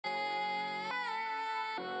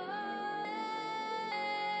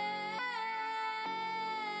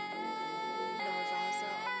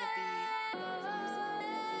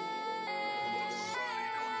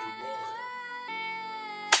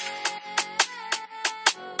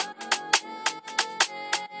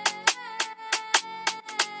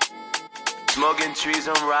Smoking trees,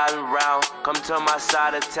 I'm riding around. Come to my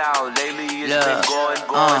side of town. Lately it's been going.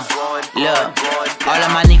 All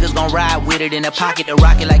of my niggas gon' ride with it in the pocket, the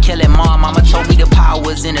rocket like Kelly Mom. Mama told me the power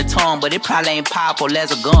was in the tongue, but it probably ain't powerful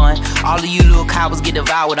as a gun. All of you little cowards get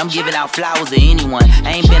devoured. I'm giving out flowers to anyone.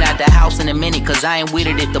 I ain't been out the house in a minute, cause I ain't with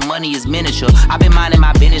it if the money is miniature. I been minding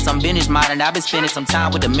my business, I'm business minding. I been spending some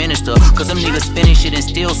time with the minister, cause them niggas spinning shit and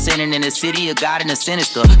still sinning in the city of God and the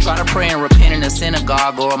sinister. Try to pray and repent in a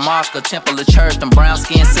synagogue or a mosque or temple or church. Them brown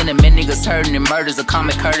skin cinnamon niggas hurting, and murder's a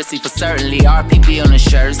common courtesy for certainly. RPB on the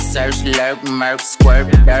shirt, search, lurk, murk, squirt,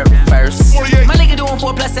 dirt first. My nigga doing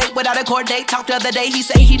 4+8 without a court date. Talked the other day, he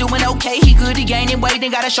say he doing okay. He good, he gaining weight, then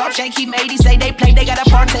got a sharp shank he made. He say they play, they gotta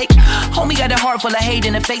partake. Homie got a heart full of hate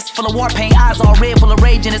and a face full of war paint. Eyes all red, full of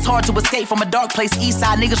rage, and it's hard to escape from a dark place. East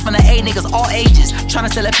side niggas from the A, niggas all ages.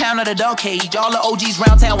 Tryna sell a pound of the dog cage. All the OGs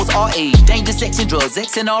round town was all age. Danger, sex, and drugs,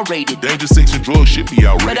 X and all rated. Danger, sex, and drugs should be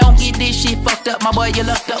outrageous. But don't get this shit fucked up, my boy, you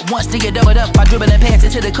lucked up. Once nigga doubled up, I dribble and pass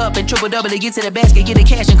it to the cup and triple double it, get to the basket, get the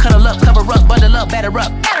cash and cuddle up, cover up, bundle up, batter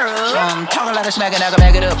up. Talk a lot of smack and I can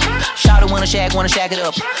back it up. Shout wanna shack it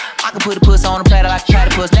up. I can put a puss on a platter like a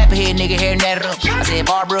platypus. Nap a head, nigga, hair natted up. I said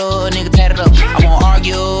Barbara, nigga, tatted up. I won't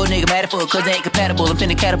argue, nigga, mad at fuck, cause they ain't compatible. I'm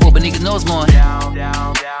finna catapult, but niggas know it's going down.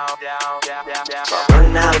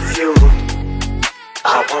 Run out of fuel,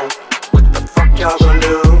 I won't. What the fuck y'all gonna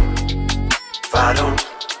do if I don't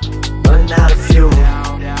run out of fuel?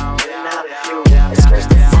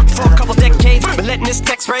 For a couple decades, been letting this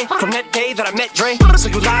text ray from that day that I met Dre. So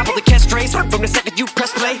you liable to catch strays from the second you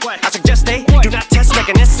press play. I suggest they do not test like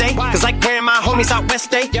an essay, cause like where my homies out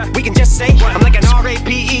west day, we can just say I'm like an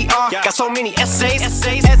R-A-P-E-R. Got so many essays.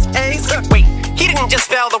 Wait, he didn't just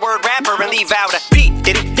spell the word rapper and leave out a P,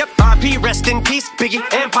 did he? Yep, R.P. rest in peace, Biggie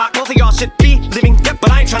and Pac, both of y'all should be living. Yep,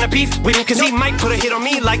 but I ain't tryna beef with him, cause he might put a hit on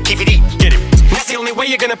me like DVD. Get it? That's the only way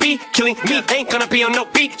you're gonna be killing me. Ain't gonna be on no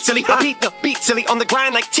beat, silly. I beat the beat, silly, on the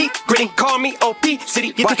grind like teeth gritting. Call me OP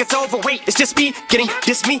City. You think it's overweight? It's just me getting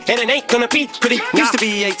this me, and it ain't gonna be pretty. Used to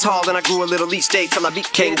be A tall, then I grew a little each day till I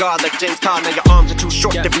became God like James Corden. Now your arms are too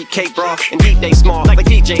short to beat K bra, and beat they small like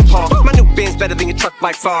DJ Paul. My new Benz better than your truck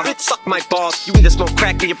by far. It suck my balls. You either smoke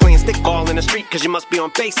crack or you're playing stickball in the street, cause you must be on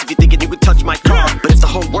base if you thinking you could touch my car. But if the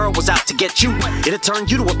whole world was out to get you, it'd turn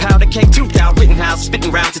you to a powder keg too. Down Rittenhouse,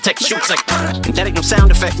 spitting rounds to take shoots like. And that ain't no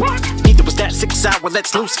sound effect. Neither was that 6 hour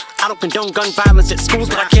let's loose. I don't condone gun violence at schools,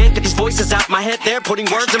 but I can't get these voices out my head. They're putting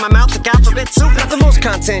words in my mouth like alphabet soup. Got the most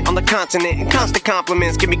content on the continent, and constant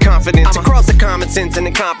compliments give me confidence across the common sense and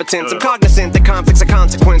incompetence. I'm cognizant that conflicts are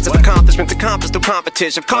consequence of accomplishments accomplished through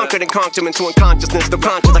competition. I've conquered and conked him into unconsciousness. No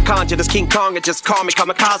conscience, I conjured as King Kong, and just call me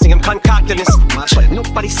kamikaze. I'm concocting this. But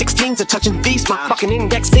nobody 16s are touching these. My fucking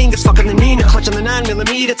index fingers fucking the Nina, clutching the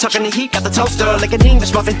 9mm, tucking the heat. Got the toaster like an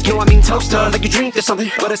English muffin. You know I mean toaster, like you dreamed of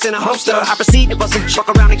something, but it's in a holster. I proceed to bust and fuck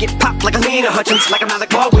around and get popped like a Lena Hutchins, like I'm not like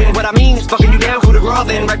Baldwin. What I mean is fucking you down, who the raw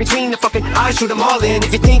in. Right between the fucking eyes, shoot them all in.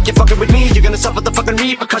 If you think you're fucking with me, you're gonna suffer the fucking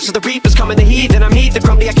repercussions. The reapers coming to heat, and I need the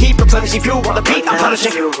crumbly I keep replenishing fuel while the beat I'm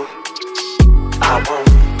punishing. I won't.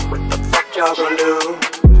 What the fuck y'all gonna do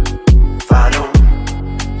if I don't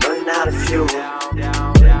run out of fuel? Run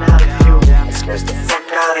out of fuel. It scares the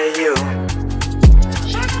fuck out of you.